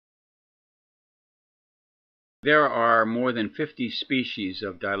There are more than 50 species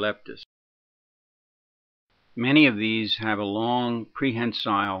of dileptus. Many of these have a long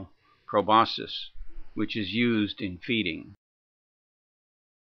prehensile proboscis, which is used in feeding.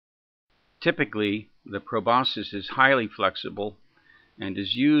 Typically, the proboscis is highly flexible and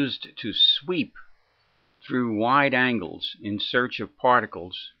is used to sweep through wide angles in search of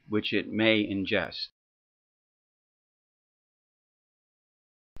particles which it may ingest.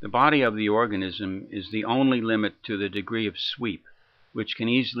 The body of the organism is the only limit to the degree of sweep, which can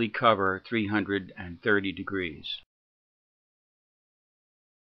easily cover 330 degrees.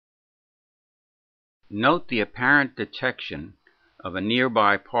 Note the apparent detection of a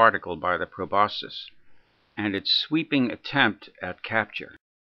nearby particle by the proboscis and its sweeping attempt at capture.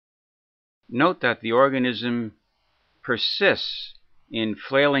 Note that the organism persists in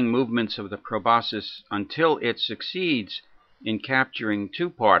flailing movements of the proboscis until it succeeds in capturing two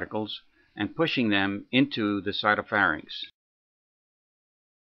particles and pushing them into the cytopharynx.